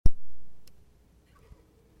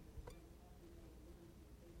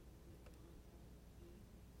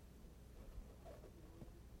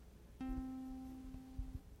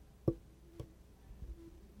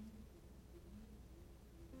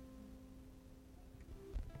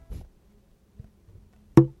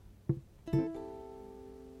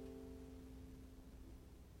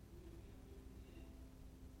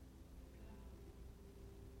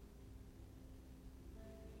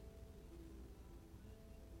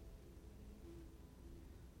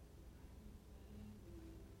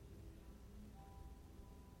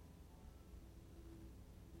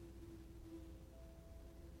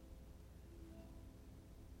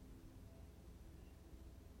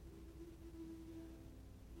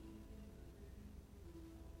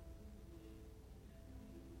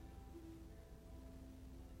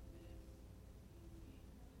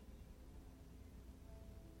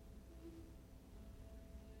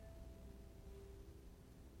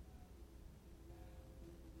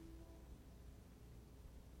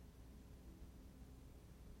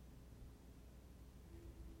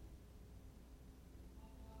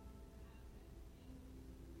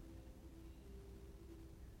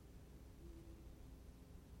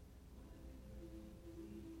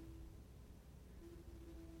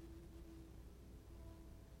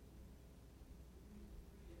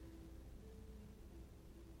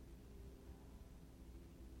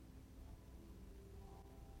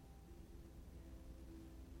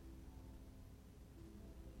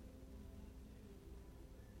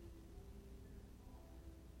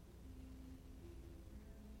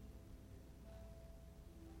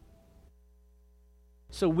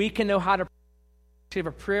so we can know how to have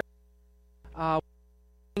a prayer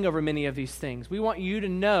over many of these things. We want you to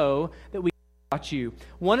know that we care about you.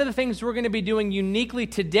 One of the things we're going to be doing uniquely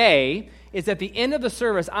today is at the end of the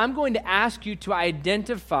service, I'm going to ask you to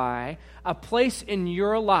identify a place in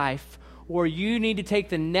your life where you need to take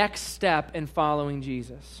the next step in following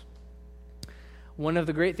Jesus. One of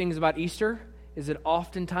the great things about Easter is it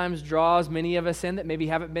oftentimes draws many of us in that maybe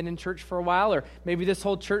haven't been in church for a while, or maybe this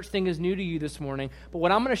whole church thing is new to you this morning. But what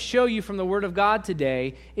I'm going to show you from the Word of God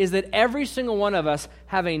today is that every single one of us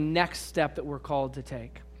have a next step that we're called to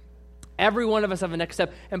take. Every one of us have a next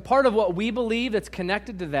step. And part of what we believe that's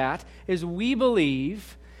connected to that is we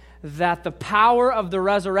believe that the power of the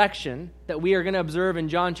resurrection that we are going to observe in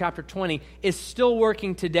John chapter 20 is still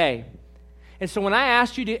working today. And so when I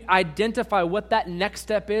asked you to identify what that next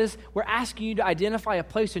step is, we're asking you to identify a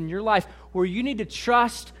place in your life where you need to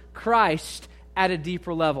trust Christ at a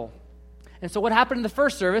deeper level. And so what happened in the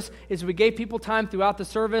first service is we gave people time throughout the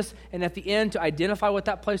service and at the end to identify what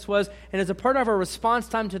that place was. And as a part of our response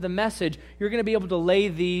time to the message, you're going to be able to lay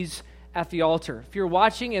these at the altar. If you're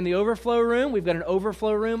watching in the overflow room, we've got an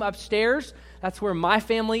overflow room upstairs. That's where my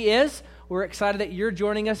family is. We're excited that you're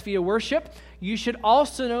joining us via worship. You should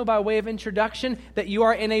also know by way of introduction that you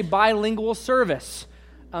are in a bilingual service.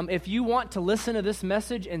 If you want to listen to this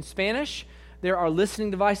message in Spanish, there are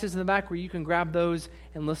listening devices in the back where you can grab those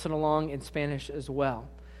and listen along in Spanish as well.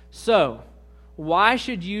 So, why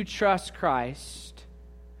should you trust Christ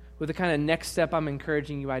with the kind of next step I'm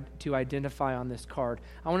encouraging you to identify on this card?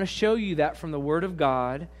 I want to show you that from the Word of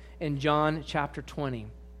God in John chapter 20.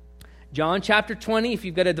 John chapter 20, if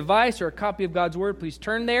you've got a device or a copy of God's Word, please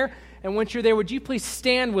turn there. And once you're there, would you please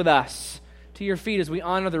stand with us to your feet as we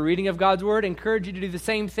honor the reading of God's Word? I encourage you to do the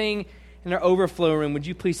same thing in our overflow room. Would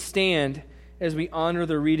you please stand as we honor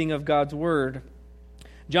the reading of God's Word?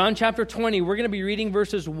 John chapter 20, we're going to be reading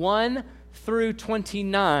verses 1 through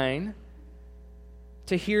 29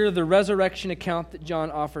 to hear the resurrection account that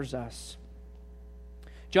John offers us.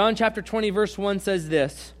 John chapter 20, verse 1 says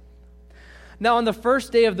this: Now on the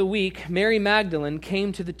first day of the week, Mary Magdalene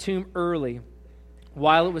came to the tomb early,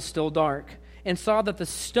 while it was still dark, and saw that the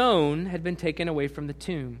stone had been taken away from the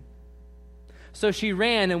tomb. So she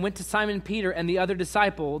ran and went to Simon Peter and the other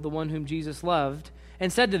disciple, the one whom Jesus loved,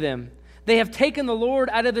 and said to them, They have taken the Lord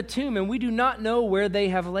out of the tomb, and we do not know where they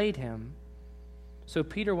have laid him. So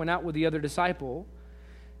Peter went out with the other disciple,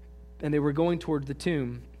 and they were going toward the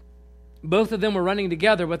tomb. Both of them were running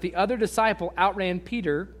together, but the other disciple outran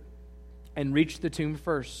Peter and reached the tomb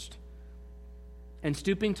first. And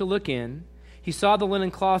stooping to look in, he saw the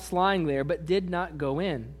linen cloths lying there, but did not go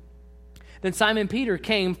in. Then Simon Peter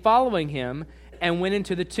came following him and went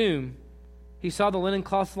into the tomb. He saw the linen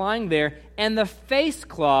cloths lying there, and the face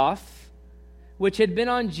cloth which had been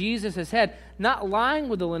on Jesus' head, not lying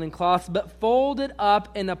with the linen cloths, but folded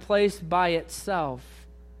up in a place by itself.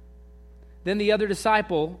 Then the other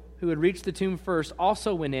disciple, who had reached the tomb first,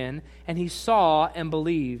 also went in, and he saw and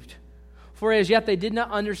believed. For as yet they did not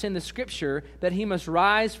understand the scripture that he must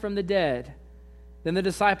rise from the dead. Then the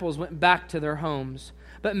disciples went back to their homes.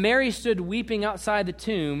 But Mary stood weeping outside the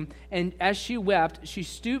tomb, and as she wept, she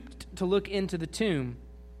stooped to look into the tomb.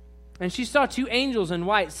 And she saw two angels in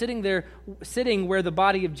white sitting where the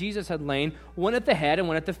body of Jesus had lain, one at the head and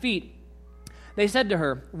one at the feet. They said to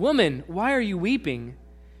her, Woman, why are you weeping?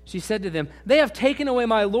 She said to them, They have taken away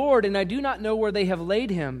my Lord, and I do not know where they have laid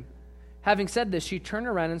him. Having said this, she turned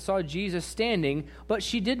around and saw Jesus standing, but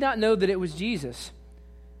she did not know that it was Jesus.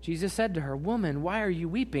 Jesus said to her, Woman, why are you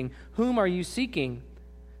weeping? Whom are you seeking?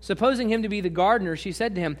 Supposing him to be the gardener, she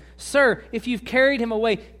said to him, Sir, if you've carried him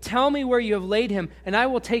away, tell me where you have laid him, and I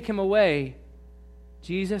will take him away.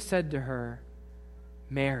 Jesus said to her,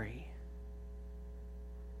 Mary.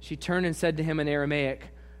 She turned and said to him in Aramaic,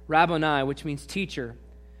 Rabboni, which means teacher.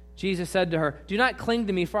 Jesus said to her, Do not cling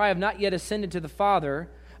to me, for I have not yet ascended to the Father,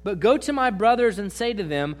 but go to my brothers and say to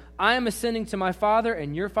them, I am ascending to my Father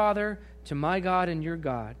and your Father, to my God and your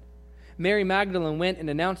God. Mary Magdalene went and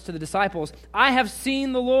announced to the disciples, I have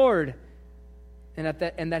seen the Lord, and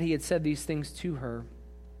that he had said these things to her.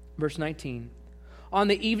 Verse 19. On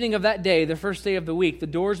the evening of that day, the first day of the week, the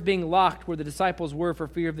doors being locked where the disciples were for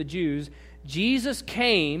fear of the Jews, Jesus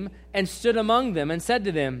came and stood among them and said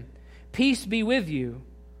to them, Peace be with you.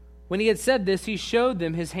 When he had said this, he showed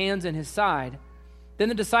them his hands and his side. Then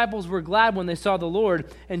the disciples were glad when they saw the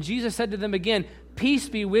Lord, and Jesus said to them again, Peace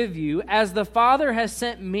be with you. As the Father has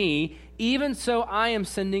sent me, even so I am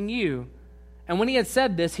sending you. And when he had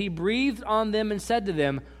said this, he breathed on them and said to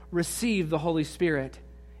them, Receive the Holy Spirit.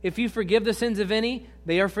 If you forgive the sins of any,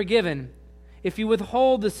 they are forgiven. If you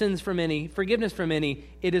withhold the sins from any, forgiveness from any,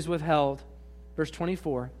 it is withheld. Verse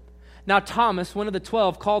 24. Now Thomas, one of the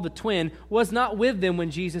 12, called the twin, was not with them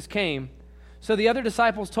when Jesus came. So the other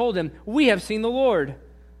disciples told him, "We have seen the Lord."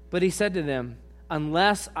 But he said to them,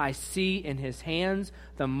 "Unless I see in his hands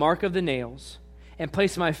the mark of the nails, and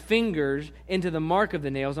place my fingers into the mark of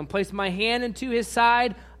the nails, and place my hand into his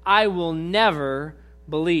side, I will never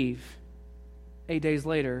believe." 8 days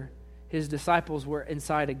later, his disciples were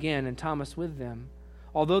inside again, and Thomas with them.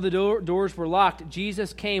 Although the doors were locked,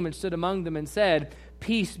 Jesus came and stood among them and said,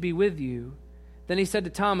 "Peace be with you." Then he said to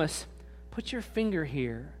Thomas, "Put your finger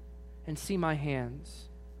here and see my hands.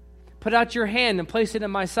 Put out your hand and place it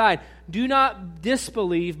in my side. Do not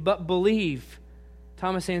disbelieve, but believe."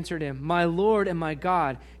 Thomas answered him, "My Lord and my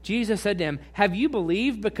God." Jesus said to him, "Have you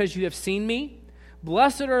believed because you have seen me?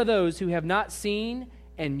 Blessed are those who have not seen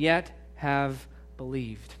and yet have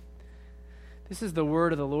believed." This is the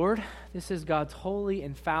word of the Lord. This is God's holy,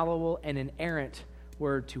 infallible, and inerrant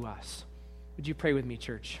word to us. Would you pray with me,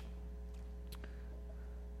 church?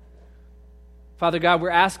 Father God, we're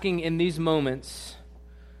asking in these moments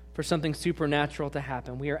for something supernatural to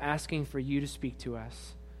happen. We are asking for you to speak to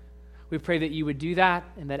us. We pray that you would do that,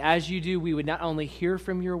 and that as you do, we would not only hear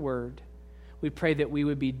from your word, we pray that we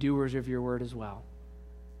would be doers of your word as well.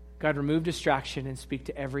 God, remove distraction and speak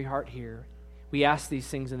to every heart here. We ask these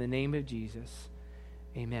things in the name of Jesus.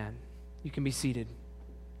 Amen. You can be seated.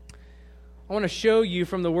 I want to show you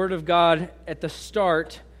from the Word of God at the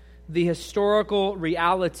start the historical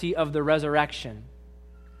reality of the resurrection.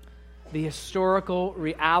 The historical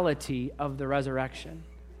reality of the resurrection.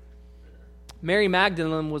 Mary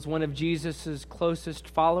Magdalene was one of Jesus' closest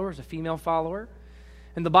followers, a female follower.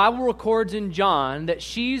 And the Bible records in John that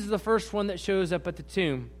she's the first one that shows up at the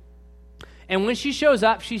tomb. And when she shows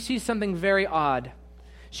up, she sees something very odd.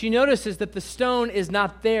 She notices that the stone is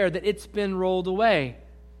not there, that it's been rolled away.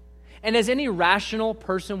 And as any rational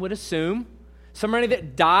person would assume, somebody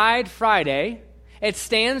that died Friday, it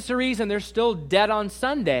stands to reason they're still dead on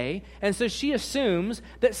Sunday, and so she assumes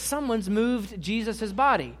that someone's moved Jesus'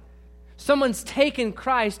 body. Someone's taken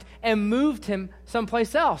Christ and moved him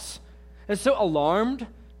someplace else. And so alarmed,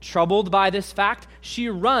 troubled by this fact, she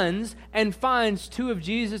runs and finds two of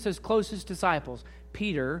Jesus' closest disciples,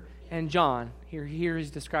 Peter and John. Here he's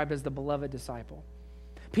described as the beloved disciple.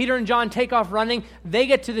 Peter and John take off running. They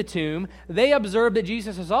get to the tomb. They observe that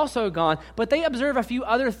Jesus is also gone, but they observe a few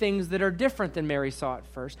other things that are different than Mary saw at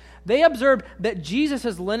first. They observe that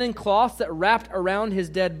Jesus' linen cloths that wrapped around his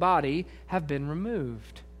dead body have been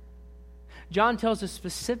removed. John tells us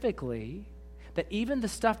specifically that even the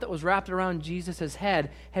stuff that was wrapped around Jesus'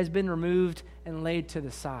 head has been removed and laid to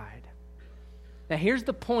the side. Now here's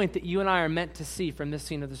the point that you and I are meant to see from this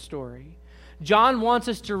scene of the story. John wants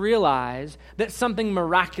us to realize that something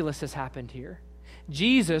miraculous has happened here.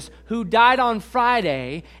 Jesus, who died on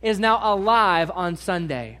Friday, is now alive on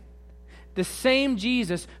Sunday. The same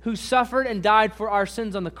Jesus who suffered and died for our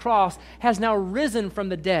sins on the cross has now risen from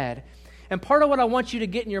the dead. And part of what I want you to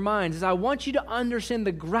get in your minds is I want you to understand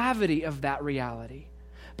the gravity of that reality.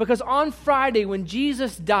 Because on Friday, when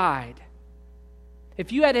Jesus died,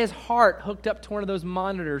 if you had his heart hooked up to one of those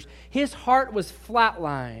monitors, his heart was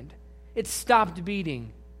flatlined. It stopped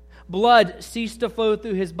beating. Blood ceased to flow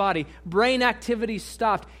through his body. Brain activity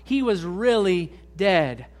stopped. He was really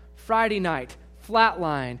dead. Friday night,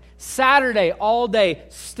 flatlined. Saturday, all day,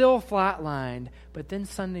 still flatlined. But then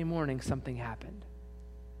Sunday morning, something happened.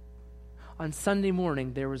 On Sunday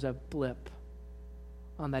morning, there was a blip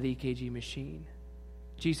on that EKG machine.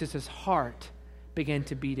 Jesus' heart began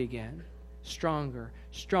to beat again. Stronger,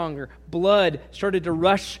 stronger. Blood started to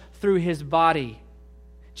rush through his body.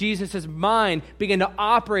 Jesus' mind began to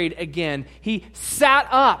operate again. He sat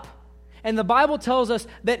up. And the Bible tells us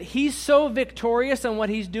that he's so victorious in what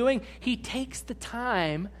he's doing, he takes the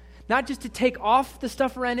time not just to take off the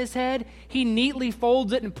stuff around his head, he neatly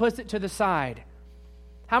folds it and puts it to the side.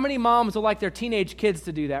 How many moms would like their teenage kids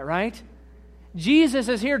to do that, right? Jesus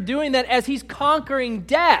is here doing that as he's conquering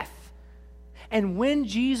death. And when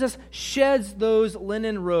Jesus sheds those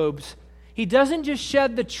linen robes, he doesn't just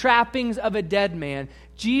shed the trappings of a dead man.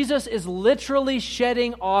 Jesus is literally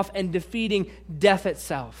shedding off and defeating death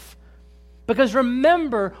itself. Because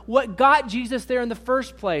remember what got Jesus there in the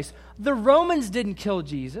first place. The Romans didn't kill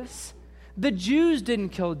Jesus. The Jews didn't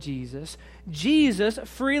kill Jesus. Jesus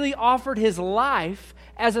freely offered his life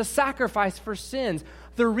as a sacrifice for sins.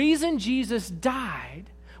 The reason Jesus died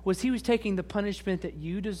was he was taking the punishment that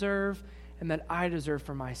you deserve and that I deserve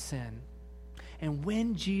for my sin. And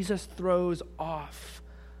when Jesus throws off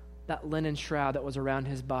that linen shroud that was around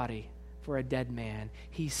his body for a dead man,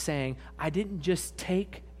 he's saying, I didn't just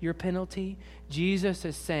take your penalty. Jesus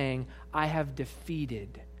is saying, I have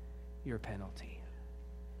defeated your penalty.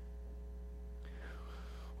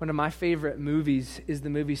 One of my favorite movies is the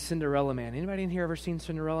movie Cinderella Man. Anybody in here ever seen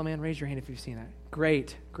Cinderella Man? Raise your hand if you've seen that.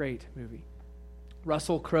 Great, great movie.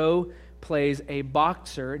 Russell Crowe plays a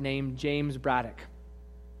boxer named James Braddock.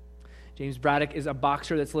 James Braddock is a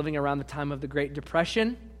boxer that's living around the time of the Great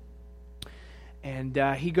Depression. And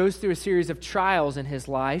he goes through a series of trials in his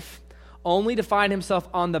life, only to find himself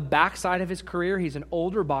on the backside of his career. He's an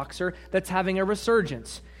older boxer that's having a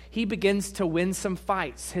resurgence. He begins to win some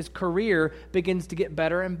fights. His career begins to get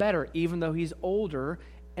better and better, even though he's older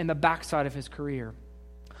in the backside of his career.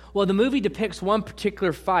 Well, the movie depicts one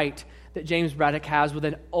particular fight that James Braddock has with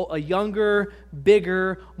a younger,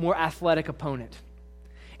 bigger, more athletic opponent.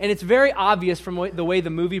 And it's very obvious from the way the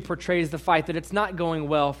movie portrays the fight that it's not going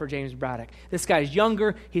well for James Braddock. This guy's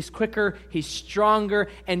younger, he's quicker, he's stronger,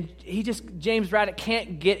 and James Braddock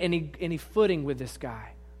can't get any footing with this guy.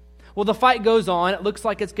 Well, the fight goes on. It looks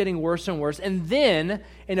like it's getting worse and worse. And then,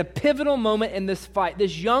 in a pivotal moment in this fight,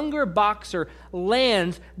 this younger boxer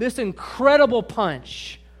lands this incredible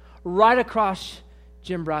punch right across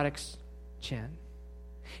Jim Braddock's chin.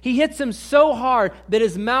 He hits him so hard that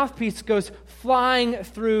his mouthpiece goes flying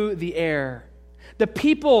through the air. The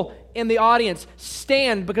people in the audience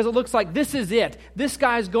stand because it looks like this is it. This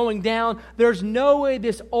guy's going down. There's no way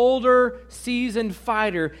this older, seasoned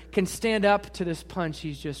fighter can stand up to this punch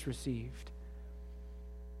he's just received.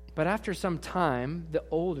 But after some time, the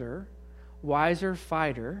older, wiser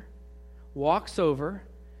fighter walks over,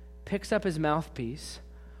 picks up his mouthpiece,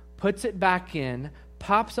 puts it back in,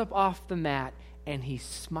 pops up off the mat, and he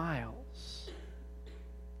smiles.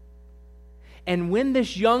 And when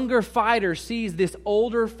this younger fighter sees this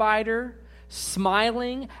older fighter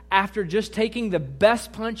smiling after just taking the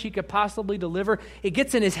best punch he could possibly deliver, it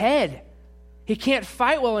gets in his head. He can't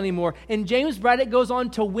fight well anymore. And James Braddock goes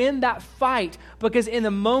on to win that fight because in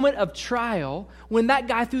the moment of trial, when that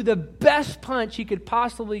guy threw the best punch he could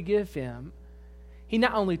possibly give him, he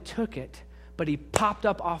not only took it, but he popped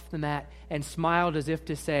up off the mat and smiled as if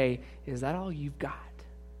to say, "Is that all you've got?"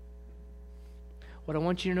 What I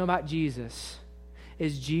want you to know about Jesus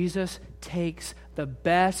is Jesus takes the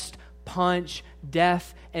best punch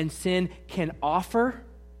death and sin can offer,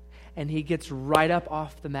 and he gets right up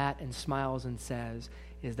off the mat and smiles and says,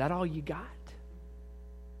 "Is that all you got?"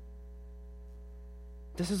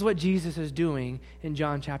 This is what Jesus is doing in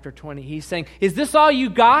John chapter 20. He's saying, "Is this all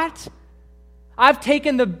you got? I've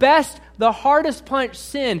taken the best, the hardest punch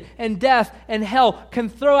sin and death and hell can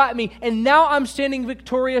throw at me, and now I'm standing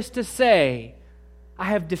victorious to say, I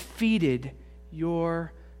have defeated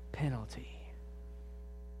your penalty."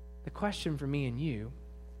 The question for me and you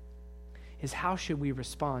is, how should we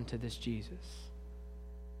respond to this Jesus?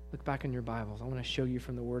 Look back in your Bibles. I want to show you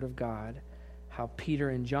from the Word of God how Peter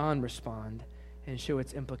and John respond and show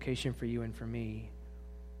its implication for you and for me.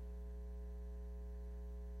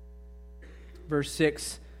 Verse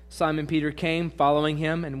 6, Simon Peter came, following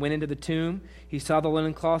him, and went into the tomb. He saw the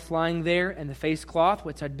linen cloth lying there, and the face cloth,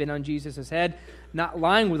 which had been on Jesus' head, not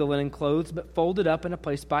lying with the linen clothes, but folded up in a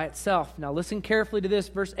place by itself. Now listen carefully to this,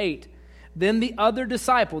 verse 8. Then the other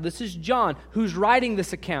disciple, this is John, who's writing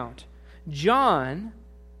this account. John,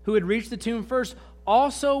 who had reached the tomb first,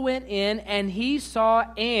 also went in, and he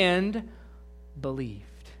saw and believed.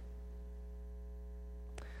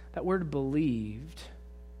 That word believed,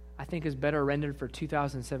 I think, is better rendered for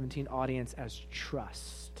 2017 audience as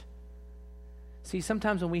trust. See,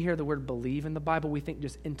 sometimes when we hear the word believe in the Bible, we think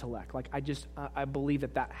just intellect. Like, I believe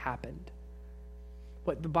that happened.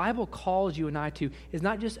 What the Bible calls you and I to is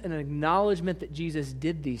not just an acknowledgement that Jesus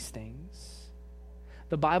did these things.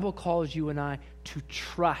 The Bible calls you and I to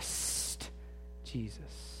trust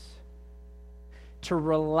Jesus, to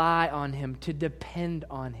rely on him, to depend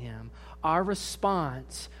on him. Our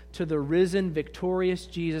response to the risen, victorious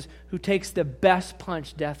Jesus who takes the best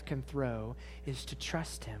punch death can throw is to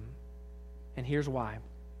trust him. And here's why.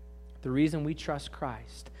 The reason we trust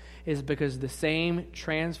Christ is because the same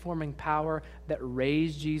transforming power that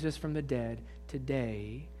raised Jesus from the dead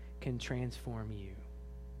today can transform you.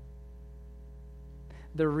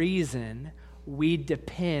 The reason we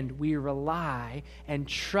depend, we rely, and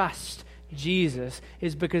trust Jesus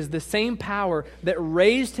is because the same power that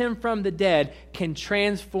raised him from the dead can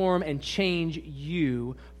transform and change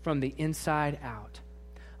you from the inside out.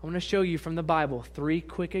 I want to show you from the Bible 3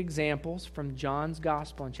 quick examples from John's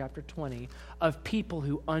Gospel in chapter 20 of people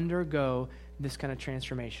who undergo this kind of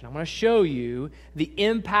transformation. I want to show you the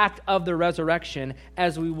impact of the resurrection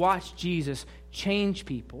as we watch Jesus change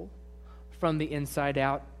people from the inside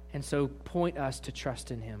out, and so point us to trust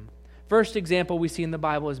in him. First example we see in the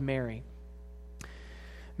Bible is Mary.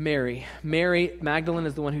 Mary Magdalene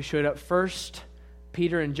is the one who showed up first.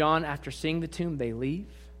 Peter and John, after seeing the tomb, they leave.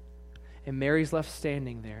 And Mary's left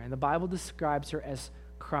standing there. And the Bible describes her as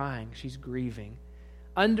crying. She's grieving.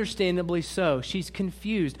 Understandably so. She's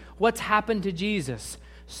confused. What's happened to Jesus?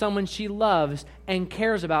 Someone she loves and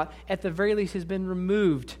cares about, at the very least, has been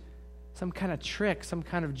removed. Some kind of trick, some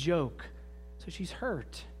kind of joke. So she's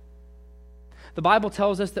hurt. The Bible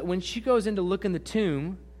tells us that when she goes in to look in the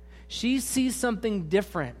tomb, she sees something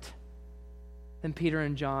different than Peter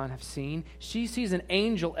and John have seen. She sees an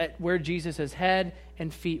angel at where Jesus' head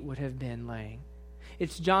and feet would have been laying.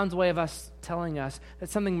 It's John's way of us telling us that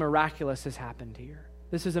something miraculous has happened here.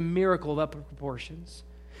 This is a miracle of upper proportions.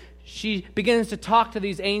 She begins to talk to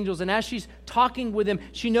these angels, and as she's talking with them,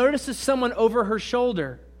 she notices someone over her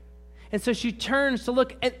shoulder. And so she turns to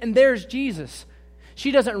look, and there's Jesus.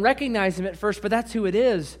 She doesn't recognize him at first, but that's who it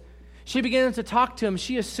is. She begins to talk to him.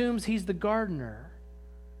 She assumes he's the gardener.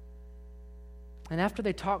 And after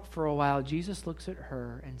they talk for a while, Jesus looks at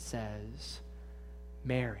her and says,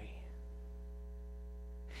 Mary.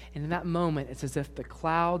 And in that moment, it's as if the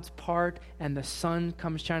clouds part and the sun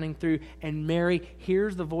comes shining through, and Mary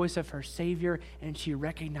hears the voice of her Savior, and she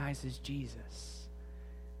recognizes Jesus.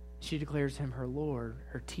 She declares him her Lord,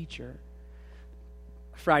 her teacher.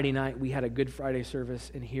 Friday night, we had a Good Friday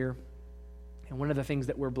service in here. And one of the things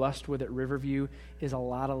that we're blessed with at Riverview is a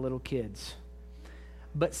lot of little kids.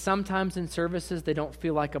 But sometimes in services, they don't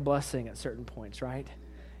feel like a blessing at certain points, right?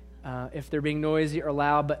 If they're being noisy or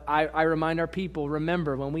loud. But I remind our people,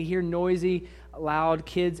 remember, when we hear noisy, loud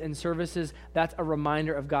kids in services, that's a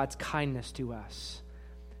reminder of God's kindness to us.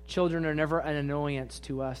 Children are never an annoyance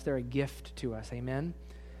to us. They're a gift to us. Amen?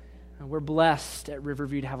 And we're blessed at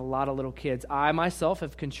Riverview to have a lot of little kids. I myself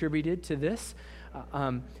have contributed to this.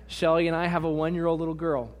 Shelly and I have a 1-year-old little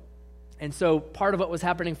girl. And so part of what was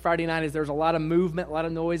happening Friday night is there was a lot of movement, a lot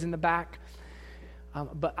of noise in the back.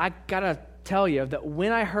 But I got to tell you that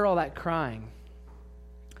when I heard all that crying,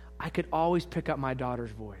 I could always pick up my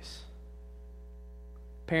daughter's voice.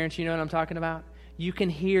 Parents, you know what I'm talking about? You can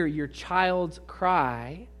hear your child's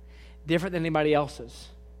cry different than anybody else's.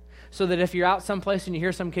 So that if you're out someplace and you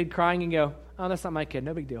hear some kid crying and go, oh, that's not my kid,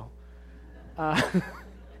 no big deal.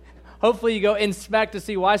 Hopefully you go inspect to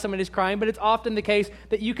see why somebody's crying, but it's often the case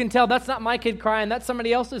that you can tell that's not my kid crying, that's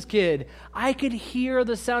somebody else's kid. I could hear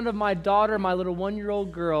the sound of my daughter, my little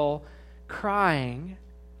 1-year-old girl, crying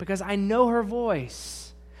because I know her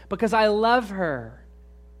voice, because I love her.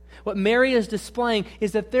 What Mary is displaying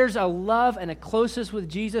is that there's a love and a closeness with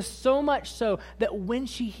Jesus, so much so that when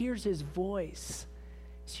she hears his voice,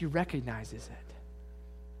 she recognizes it.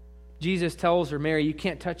 Jesus tells her, Mary, you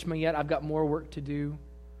can't touch me yet. I've got more work to do.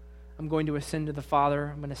 I'm going to ascend to the Father.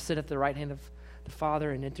 I'm going to sit at the right hand of the Father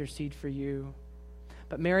and intercede for you.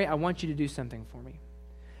 But Mary, I want you to do something for me.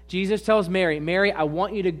 Jesus tells Mary, Mary, I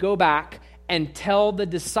want you to go back and tell the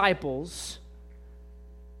disciples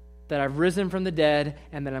that I've risen from the dead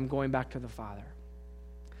and that I'm going back to the Father.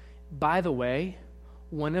 By the way,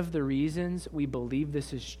 one of the reasons we believe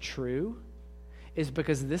this is true is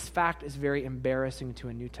because this fact is very embarrassing to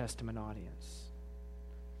a New Testament audience.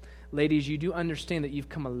 Ladies, you do understand that you've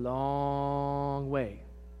come a long way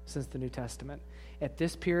since the New Testament. At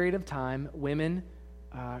this period of time, women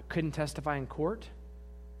couldn't testify in court.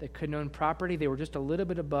 They couldn't own property. They were just a little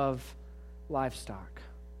bit above livestock.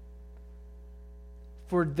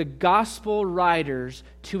 For the gospel writers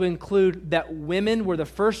to include that women were the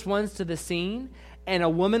first ones to the scene and a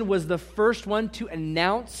woman was the first one to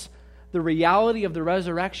announce the reality of the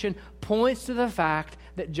resurrection points to the fact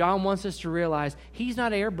that John wants us to realize he's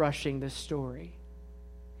not airbrushing this story.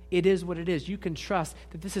 It is what it is. You can trust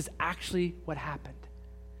that this is actually what happened.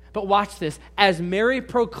 But watch this. As Mary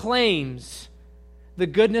proclaims the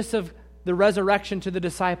goodness of the resurrection to the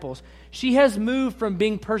disciples, she has moved from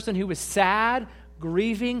being a person who was sad,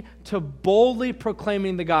 grieving, to boldly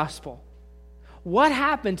proclaiming the gospel. What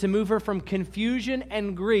happened to move her from confusion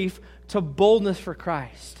and grief to boldness for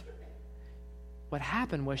Christ? What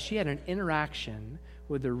happened was she had an interaction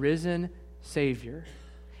with the risen Savior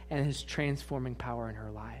and his transforming power in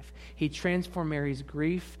her life. He transformed Mary's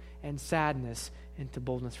grief and sadness into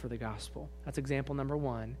boldness for the gospel. That's example number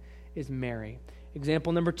 1, is Mary.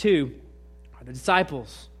 Example number 2 are the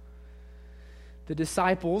disciples. The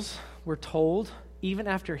disciples, we're told, even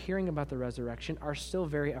after hearing about the resurrection, are still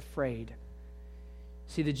very afraid.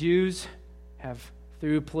 See, the Jews have,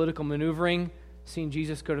 through political maneuvering, seen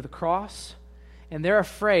Jesus go to the cross, and they're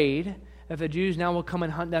afraid that the Jews now will come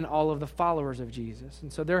and hunt down all of the followers of Jesus.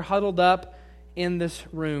 And so they're huddled up in this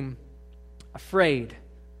room, afraid.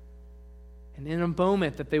 And in a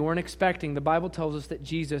moment that they weren't expecting, the Bible tells us that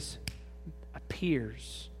Jesus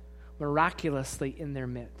appears. miraculously in their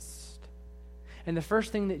midst. And the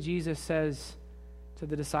first thing that Jesus says to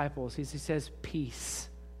the disciples, he says, peace.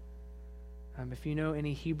 If you know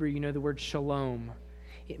any Hebrew, you know the word shalom.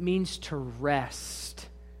 It means to rest.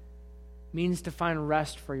 It means to find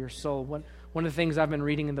rest for your soul. One of the things I've been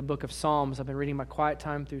reading in the book of Psalms, I've been reading my quiet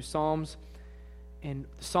time through Psalms, and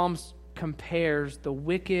Psalms compares the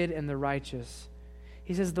wicked and the righteous.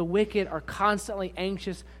 He says the wicked are constantly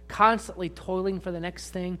anxious, constantly toiling for the next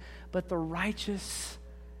thing, but the righteous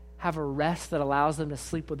have a rest that allows them to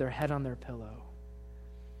sleep with their head on their pillow.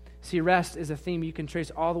 See, rest is a theme you can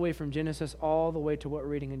trace all the way from Genesis all the way to what we're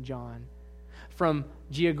reading in John. From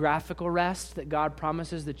geographical rest that God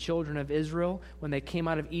promises the children of Israel when they came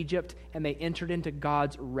out of Egypt and they entered into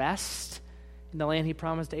God's rest in the land he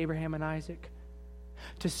promised to Abraham and Isaac,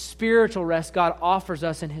 to spiritual rest God offers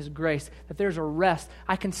us in his grace, that there's a rest.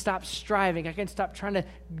 I can stop striving. I can stop trying to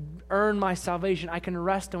earn my salvation. I can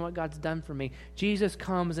rest in what God's done for me. Jesus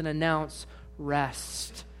comes and announces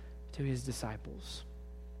rest to his disciples.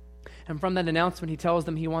 And from that announcement, he tells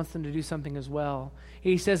them he wants them to do something as well.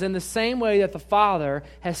 He says, in the same way that the Father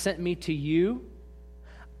has sent me to you,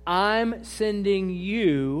 I'm sending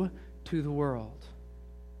you to the world.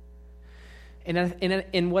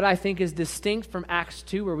 In what I think is distinct from Acts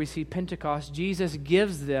 2, where we see Pentecost, Jesus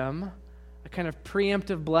gives them a kind of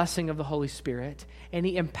preemptive blessing of the Holy Spirit, and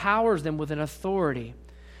he empowers them with an authority.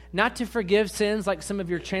 Not to forgive sins like some of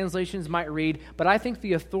your translations might read, but I think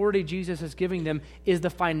the authority Jesus is giving them is the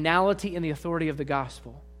finality and the authority of the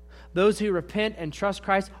gospel. Those who repent and trust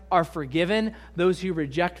Christ are forgiven. Those who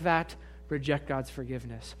reject that, reject God's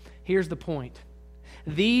forgiveness. Here's the point.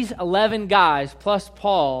 These 11 guys plus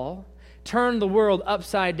Paul turned the world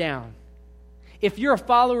upside down. If you're a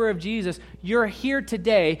follower of Jesus, you're here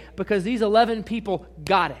today because these 11 people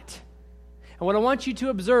got it. And what I want you to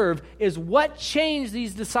observe is what changed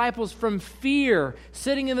these disciples from fear,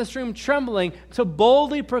 sitting in this room trembling, to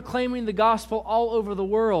boldly proclaiming the gospel all over the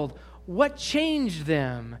world. What changed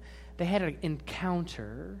them? They had an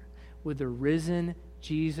encounter with the risen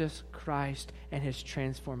Jesus Christ and his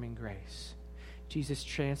transforming grace. Jesus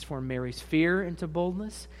transformed Mary's fear into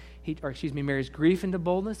boldness. Mary's grief into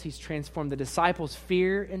boldness. He's transformed the disciples'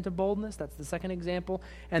 fear into boldness. That's the second example.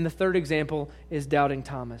 And the third example is doubting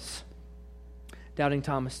Thomas. Doubting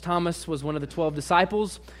Thomas. Thomas was one of the 12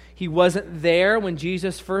 disciples. He wasn't there when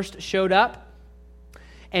Jesus first showed up.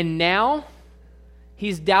 And now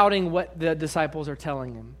he's doubting what the disciples are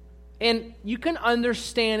telling him. And you can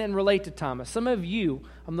understand and relate to Thomas. Some of you,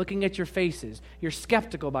 I'm looking at your faces, you're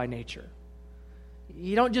skeptical by nature.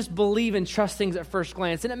 You don't just believe and trust things at first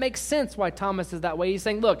glance. And it makes sense why Thomas is that way. He's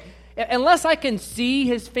saying, look, unless I can see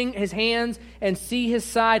his hands and see his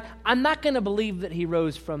side, I'm not going to believe that he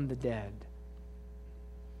rose from the dead.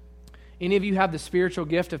 Any of you have the spiritual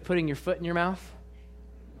gift of putting your foot in your mouth?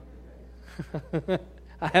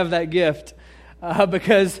 I have that gift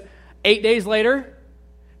because 8 days later,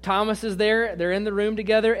 Thomas is there. They're in the room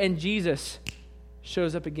together, and Jesus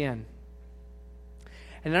shows up again.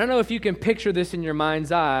 And I don't know if you can picture this in your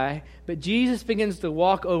mind's eye, but Jesus begins to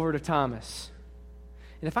walk over to Thomas.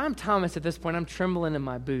 And if I'm Thomas at this point, I'm trembling in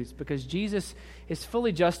my boots because Jesus is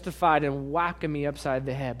fully justified in whacking me upside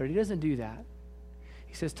the head, but he doesn't do that.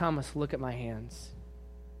 He says, Thomas, look at my hands.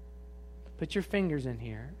 Put your fingers in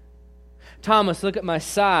here. Thomas, look at my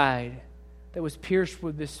side that was pierced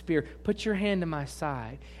with this spear. Put your hand in my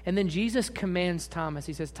side. And then Jesus commands Thomas.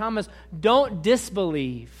 He says, Thomas, don't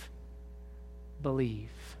disbelieve. Believe.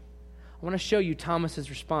 I want to show you Thomas's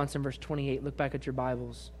response in verse 28. Look back at your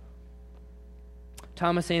Bibles.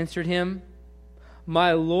 Thomas answered him,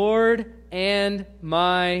 my Lord and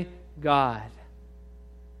my God.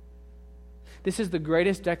 This is the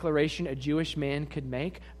greatest declaration a Jewish man could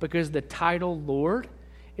make because the title Lord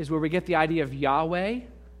is where we get the idea of Yahweh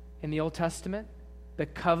in the Old Testament, the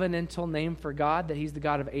covenantal name for God, that he's the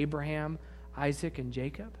God of Abraham, Isaac, and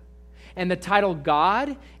Jacob. And the title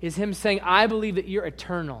God is him saying, I believe that you're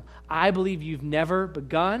eternal. I believe you've never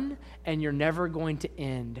begun and you're never going to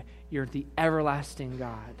end. You're the everlasting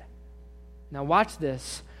God. Now watch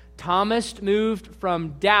this. Thomas moved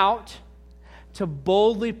from doubt to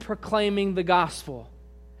boldly proclaiming the gospel.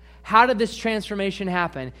 How did this transformation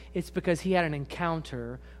happen? It's because he had an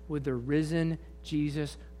encounter with the risen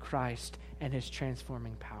Jesus Christ and his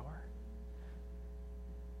transforming power.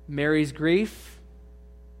 Mary's grief,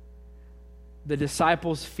 the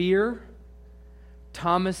disciples' fear,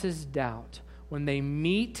 Thomas's doubt, when they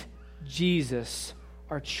meet Jesus,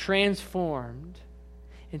 are transformed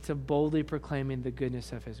into boldly proclaiming the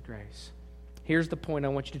goodness of his grace. Here's the point I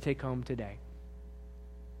want you to take home today.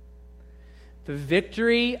 The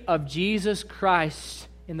victory of Jesus Christ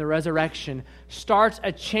in the resurrection starts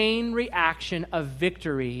a chain reaction of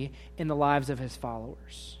victory in the lives of his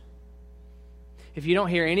followers. If you don't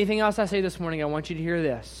hear anything else I say this morning, I want you to hear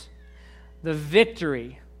this. The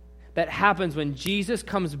victory that happens when Jesus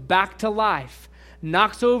comes back to life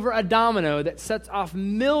knocks over a domino that sets off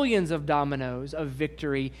millions of dominoes of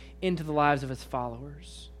victory into the lives of his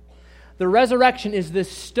followers. The resurrection is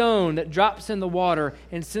this stone that drops in the water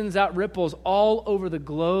and sends out ripples all over the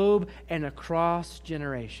globe and across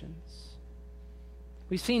generations.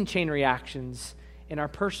 We've seen chain reactions in our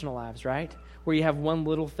personal lives, right? Where you have one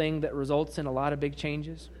little thing that results in a lot of big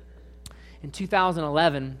changes. In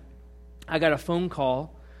 2011, I got a phone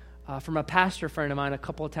call from a pastor friend of mine a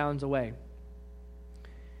couple of towns away.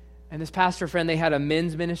 And this pastor friend, they had a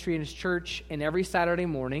men's ministry in his church, and every Saturday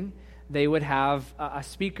morning, they would have a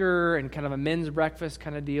speaker and kind of a men's breakfast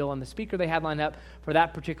kind of deal. And the speaker they had lined up for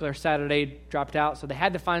that particular Saturday dropped out, so they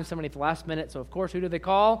had to find somebody at the last minute. So, of course, who did they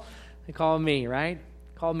call? They called me, right?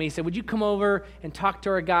 Called me, said, would you come over and talk to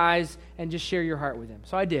our guys and just share your heart with them?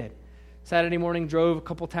 So I did. Saturday morning, drove a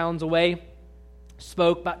couple towns away,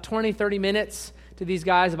 spoke about 20, 30 minutes to these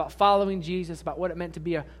guys about following Jesus, about what it meant to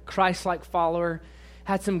be a Christ-like follower,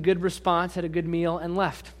 had some good response, had a good meal, and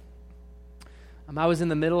left. I was in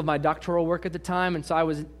the middle of my doctoral work at the time, and so I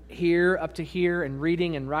was here, up to here, and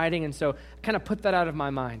reading and writing, and so I kind of put that out of my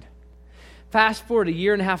mind. Fast forward a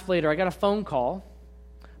year and a half later, I got a phone call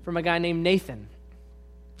from a guy named Nathan.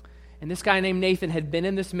 And this guy named Nathan had been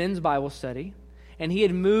in this men's Bible study, and he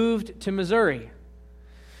had moved to Missouri.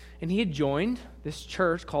 And he had joined this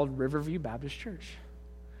church called Riverview Baptist Church.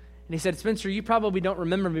 And he said, Spencer, you probably don't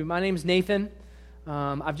remember me. My name's Nathan.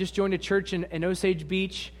 I've just joined a church in Osage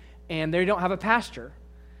Beach, and they don't have a pastor.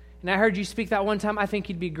 And I heard you speak that one time. I think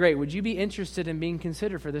you'd be great. Would you be interested in being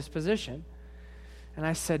considered for this position? And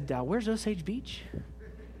I said, where's Osage Beach?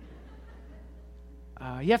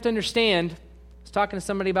 You have to understand, I was talking to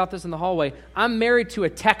somebody about this in the hallway. I'm married to a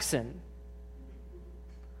Texan.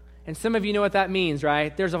 And some of you know what that means,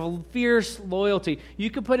 right? There's a fierce loyalty.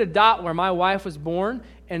 You could put a dot where my wife was born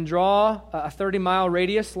and draw a 30-mile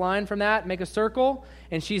radius line from that, make a circle,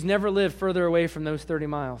 and she's never lived further away from those 30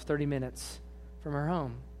 miles, 30 minutes from her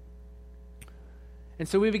home. And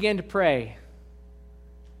so we began to pray,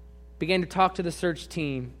 began to talk to the search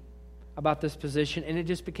team about this position, and it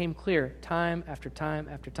just became clear, time after time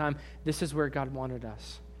after time, this is where God wanted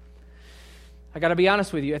us. I got to be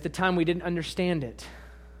honest with you, at the time we didn't understand it.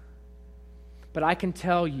 But I can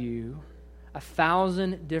tell you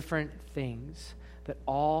 1,000 different things that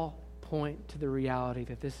all point to the reality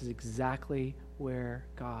that this is exactly where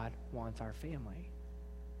God wants our family.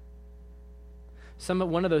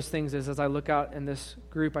 One of those things is, as I look out in this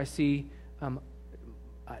group, I see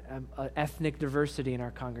ethnic diversity in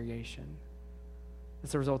our congregation.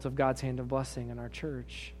 It's a result of God's hand of blessing in our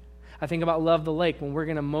church. I think about Love the Lake, when we're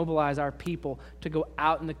going to mobilize our people to go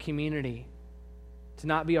out in the community, to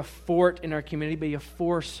not be a fort in our community, but be a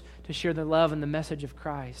force to share the love and the message of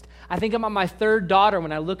Christ. I think about my third daughter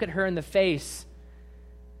when I look at her in the face,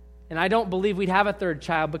 and I don't believe we'd have a third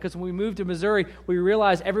child, because when we moved to Missouri, we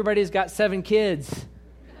realized everybody's got 7 kids,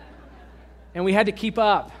 and we had to keep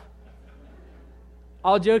up.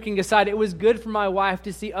 All joking aside, it was good for my wife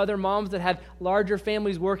to see other moms that had larger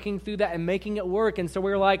families working through that and making it work, and so we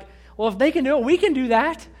were like, well, if they can do it, we can do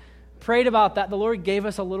that. Prayed about that. The Lord gave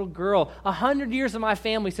us a little girl. 100 years of my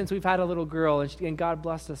family since we've had a little girl, and God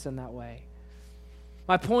blessed us in that way.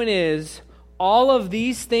 My point is, all of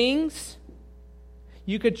these things,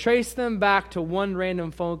 you could trace them back to one random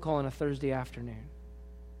phone call on a Thursday afternoon.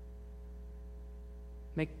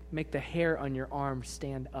 Make the hair on your arm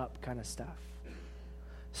stand up kind of stuff.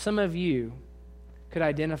 Some of you could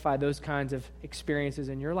identify those kinds of experiences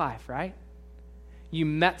in your life, right? You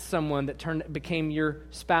met someone that became your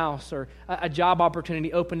spouse, or a job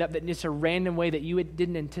opportunity opened up that in just a random way that you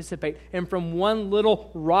didn't anticipate. And from one little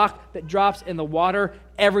rock that drops in the water,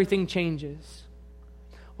 everything changes.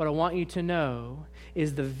 What I want you to know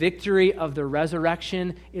is the victory of the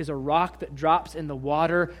resurrection is a rock that drops in the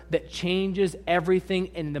water that changes everything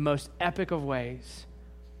in the most epic of ways.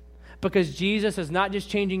 Because Jesus is not just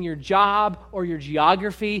changing your job or your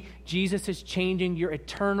geography, Jesus is changing your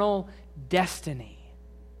eternal destiny.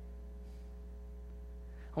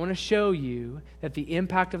 I want to show you that the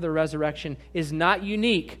impact of the resurrection is not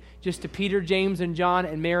unique just to Peter, James, and John,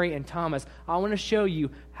 and Mary, and Thomas. I want to show you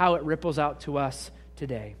how it ripples out to us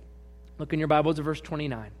today. Look in your Bibles at verse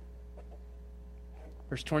 29.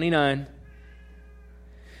 Verse 29.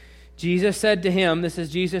 Jesus said to him, this is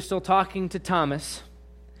Jesus still talking to Thomas,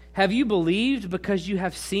 "Have you believed because you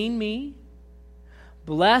have seen me?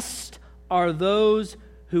 Blessed are those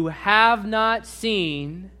who have not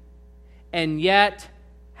seen and yet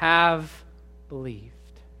have believed.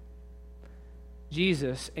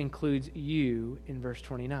 Jesus includes you in verse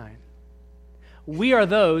 29. We are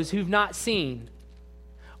those who've not seen.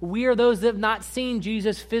 We are those that have not seen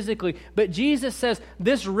Jesus physically. But Jesus says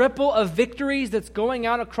this ripple of victories that's going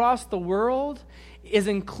out across the world is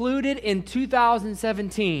included in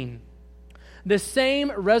 2017. The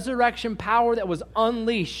same resurrection power that was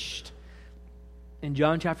unleashed in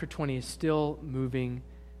John chapter 20 is still moving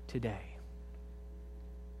today.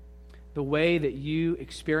 The way that you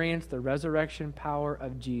experience the resurrection power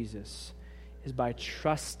of Jesus is by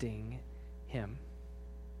trusting Him.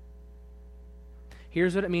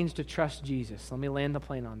 Here's what it means to trust Jesus. Let me land the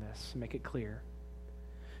plane on this and make it clear.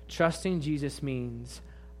 Trusting Jesus means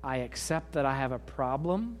I accept that I have a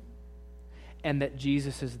problem and that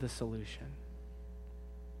Jesus is the solution.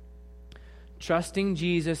 Trusting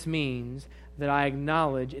Jesus means that I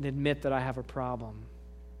acknowledge and admit that I have a problem.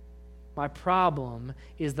 My problem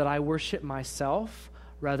is that I worship myself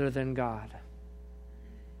rather than God.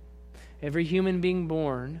 Every human being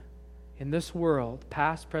born in this world,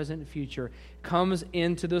 past, present, and future, comes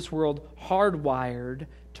into this world hardwired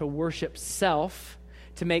to worship self,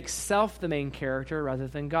 to make self the main character rather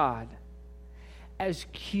than God. As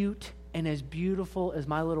cute and as beautiful as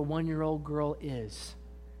my little 1-year-old girl is,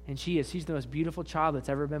 and she's the most beautiful child that's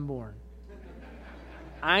ever been born.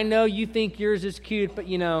 I know you think yours is cute, but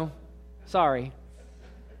sorry.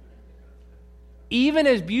 Even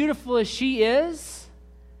as beautiful as she is,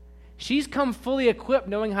 she's come fully equipped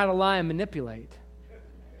knowing how to lie and manipulate.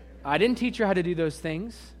 I didn't teach her how to do those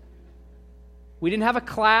things. We didn't have a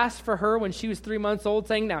class for her when she was 3 months old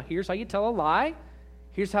saying, now here's how you tell a lie.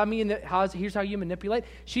 Here's how you manipulate.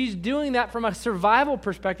 She's doing that from a survival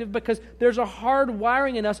perspective because there's a hard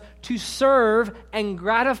wiring in us to serve and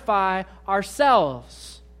gratify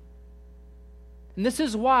ourselves. And this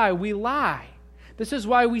is why we lie. This is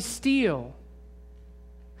why we steal.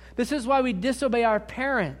 This is why we disobey our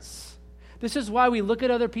parents. This is why we look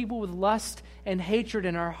at other people with lust and hatred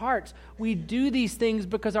in our hearts. We do these things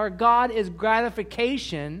because our God is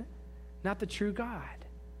gratification, not the true God.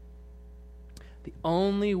 The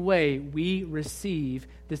only way we receive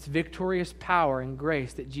this victorious power and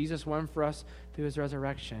grace that Jesus won for us through His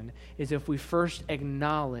resurrection is if we first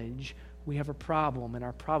acknowledge we have a problem, and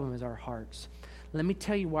our problem is our hearts. Let me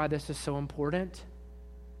tell you why this is so important.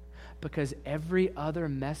 Because every other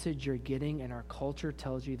message you're getting in our culture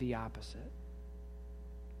tells you the opposite.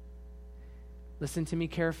 Listen to me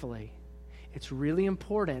carefully. It's really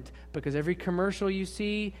important because every commercial you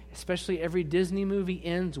see, especially every Disney movie,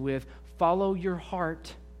 ends with follow your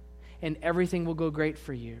heart and everything will go great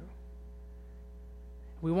for you.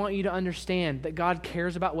 We want you to understand that God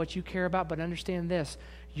cares about what you care about, but understand this.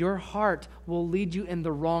 Your heart will lead you in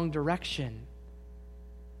the wrong direction.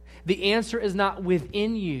 The answer is not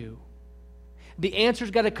within you. The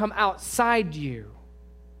answer's got to come outside you.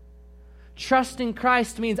 Trusting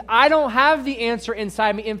Christ means I don't have the answer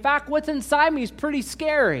inside me. In fact, what's inside me is pretty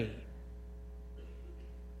scary.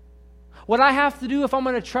 What I have to do if I'm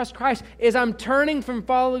going to trust Christ is I'm turning from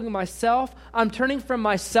following myself. I'm turning from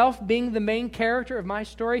myself being the main character of my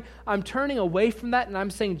story. I'm turning away from that and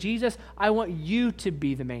I'm saying, Jesus, I want you to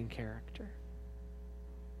be the main character.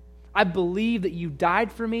 I believe that you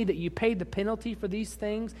died for me, that you paid the penalty for these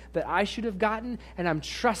things that I should have gotten, and I'm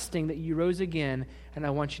trusting that you rose again, and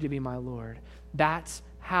I want you to be my Lord. That's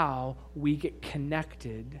how we get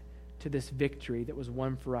connected to this victory that was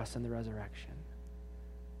won for us in the resurrection.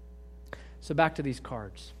 So back to these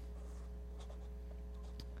cards.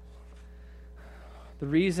 The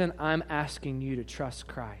reason I'm asking you to trust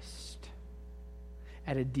Christ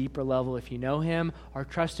at a deeper level if you know Him, or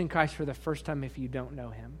trusting Christ for the first time if you don't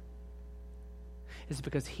know Him, is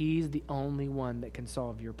because He's the only one that can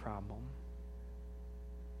solve your problem.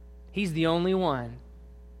 He's the only one.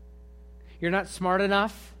 You're not smart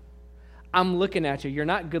enough. I'm looking at you. You're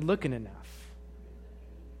not good looking enough.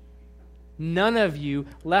 None of you,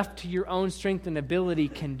 left to your own strength and ability,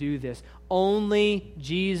 can do this. Only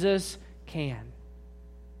Jesus can.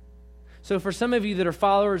 So for some of you that are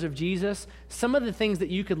followers of Jesus, some of the things that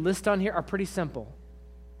you could list on here are pretty simple.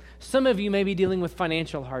 Some of you may be dealing with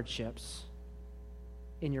financial hardships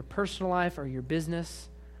in your personal life or your business.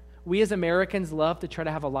 We as Americans love to try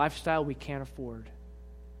to have a lifestyle we can't afford.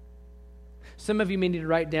 Some of you may need to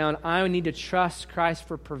write down, I need to trust Christ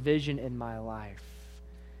for provision in my life.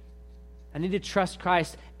 I need to trust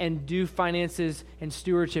Christ and do finances and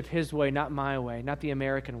stewardship His way, not my way, not the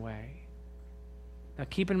American way. Now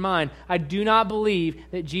keep in mind, I do not believe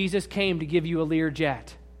that Jesus came to give you a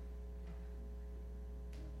Learjet.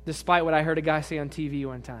 despite what I heard a guy say on TV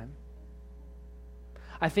one time.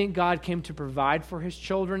 I think God came to provide for his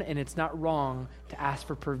children, and it's not wrong to ask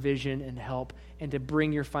for provision and help and to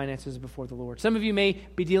bring your finances before the Lord. Some of you may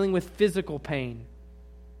be dealing with physical pain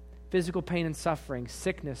and suffering,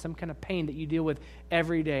 sickness, some kind of pain that you deal with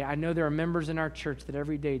every day. I know there are members in our church that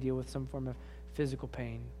every day deal with some form of physical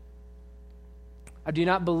pain. I do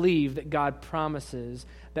not believe that God promises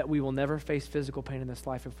that we will never face physical pain in this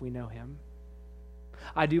life if we know him.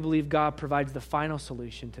 I do believe God provides the final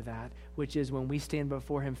solution to that, which is when we stand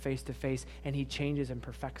before him face to face and he changes and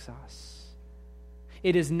perfects us.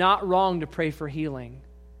 It is not wrong to pray for healing.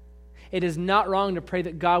 It is not wrong to pray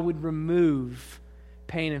that God would remove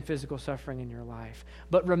pain and physical suffering in your life.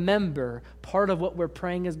 But remember, part of what we're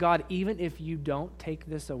praying is, God, even if you don't take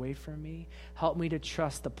this away from me, help me to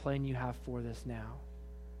trust the plan you have for this now.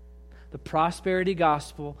 The prosperity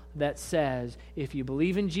gospel that says if you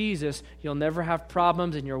believe in Jesus, you'll never have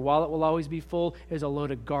problems and your wallet will always be full is a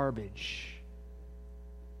load of garbage.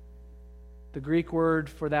 The Greek word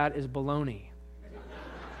for that is baloney.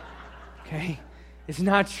 Okay? It's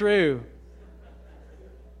not true.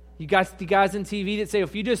 You got the guys on TV that say,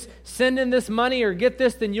 if you just send in this money or get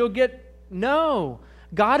this, then you'll get... No.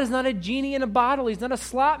 God is not a genie in a bottle. He's not a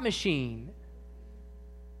slot machine.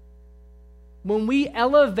 When we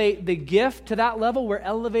elevate the gift to that level, we're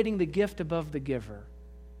elevating the gift above the giver.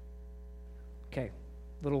 Okay,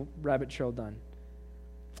 little rabbit trail done.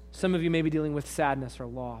 Some of you may be dealing with sadness or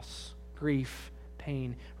loss, grief,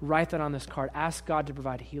 pain. Write that on this card. Ask God to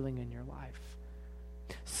provide healing in your life.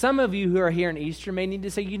 Some of you who are here in Easter may need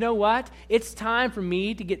to say, you know what? It's time for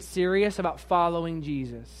me to get serious about following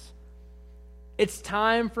Jesus. It's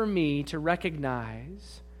time for me to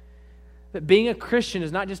recognize that being a Christian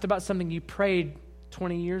is not just about something you prayed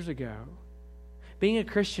 20 years ago. Being a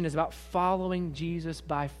Christian is about following Jesus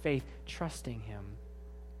by faith, trusting him.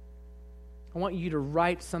 I want you to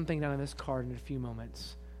write something down on this card in a few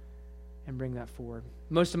moments and bring that forward.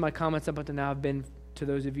 Most of my comments up until now have been to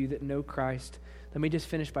those of you that know Christ. Let me just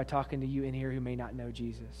finish by talking to you in here who may not know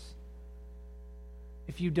Jesus.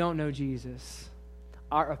 If you don't know Jesus,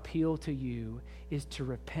 our appeal to you is to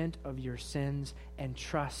repent of your sins and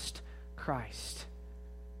trust Christ.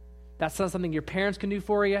 That's not something your parents can do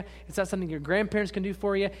for you. It's not something your grandparents can do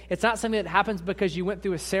for you. It's not something that happens because you went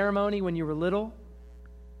through a ceremony when you were little.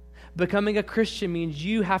 Becoming a Christian means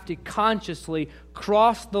you have to consciously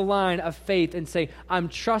cross the line of faith and say, I'm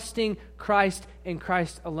trusting Christ and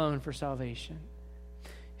Christ alone for salvation.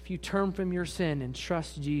 If you turn from your sin and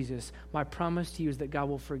trust Jesus, my promise to you is that God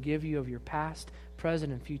will forgive you of your past,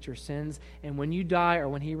 present, and future sins. And when you die or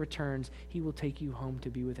when he returns, he will take you home to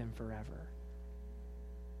be with him forever.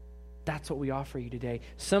 That's what we offer you today.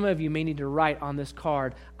 Some of you may need to write on this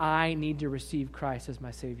card, I need to receive Christ as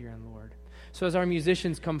my Savior and Lord. So as our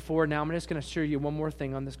musicians come forward now, I'm just going to show you one more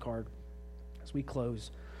thing on this card as we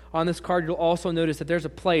close. On this card, you'll also notice that there's a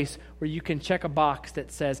place where you can check a box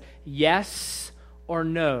that says yes or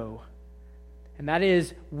no. And that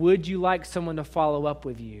is, would you like someone to follow up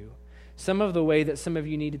with you? Some of the way that some of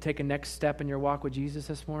you need to take a next step in your walk with Jesus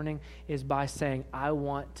this morning is by saying, I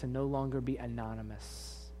want to no longer be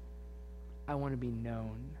anonymous. I want to be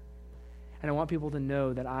known. And I want people to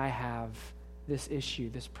know that I have this issue,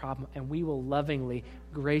 this problem, and we will lovingly,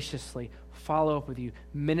 graciously follow up with you,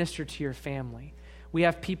 minister to your family. We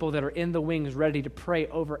have people that are in the wings ready to pray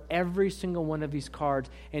over every single one of these cards.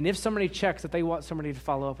 And if somebody checks that they want somebody to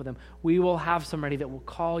follow up with them, we will have somebody that will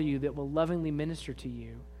call you, that will lovingly minister to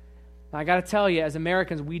you. Now, I got to tell you, as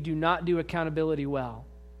Americans, we do not do accountability well.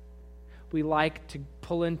 We like to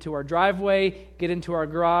pull into our driveway, get into our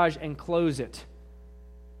garage, and close it,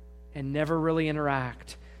 and never really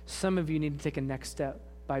interact. Some of you need to take a next step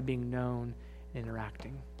by being known and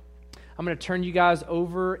interacting. I'm going to turn you guys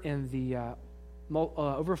over in the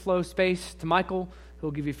overflow space to Michael, who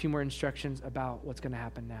will give you a few more instructions about what's going to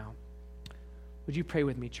happen now. Would you pray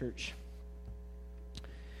with me, church?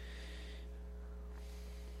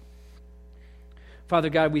 Father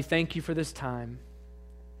God, we thank you for this time.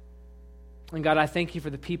 And God, I thank you for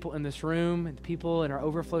the people in this room and the people in our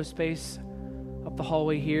overflow space up the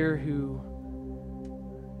hallway here who,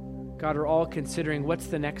 God, are all considering what's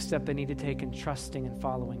the next step they need to take in trusting and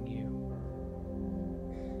following you.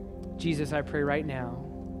 Jesus, I pray right now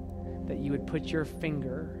that you would put your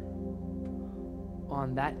finger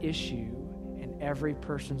on that issue in every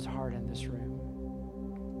person's heart in this room.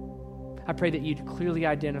 I pray that you'd clearly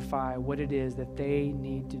identify what it is that they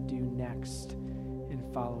need to do next in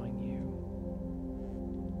following you.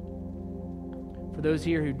 For those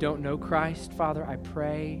here who don't know Christ, Father, I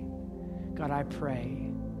pray, God, I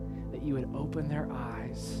pray that you would open their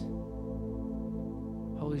eyes.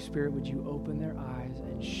 Holy Spirit, would you open their eyes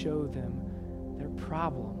and show them their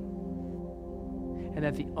problem, and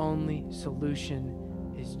that the only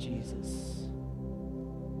solution is Jesus?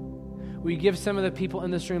 Will you give some of the people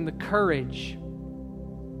in this room the courage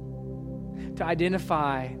to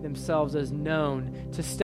identify themselves as known, to step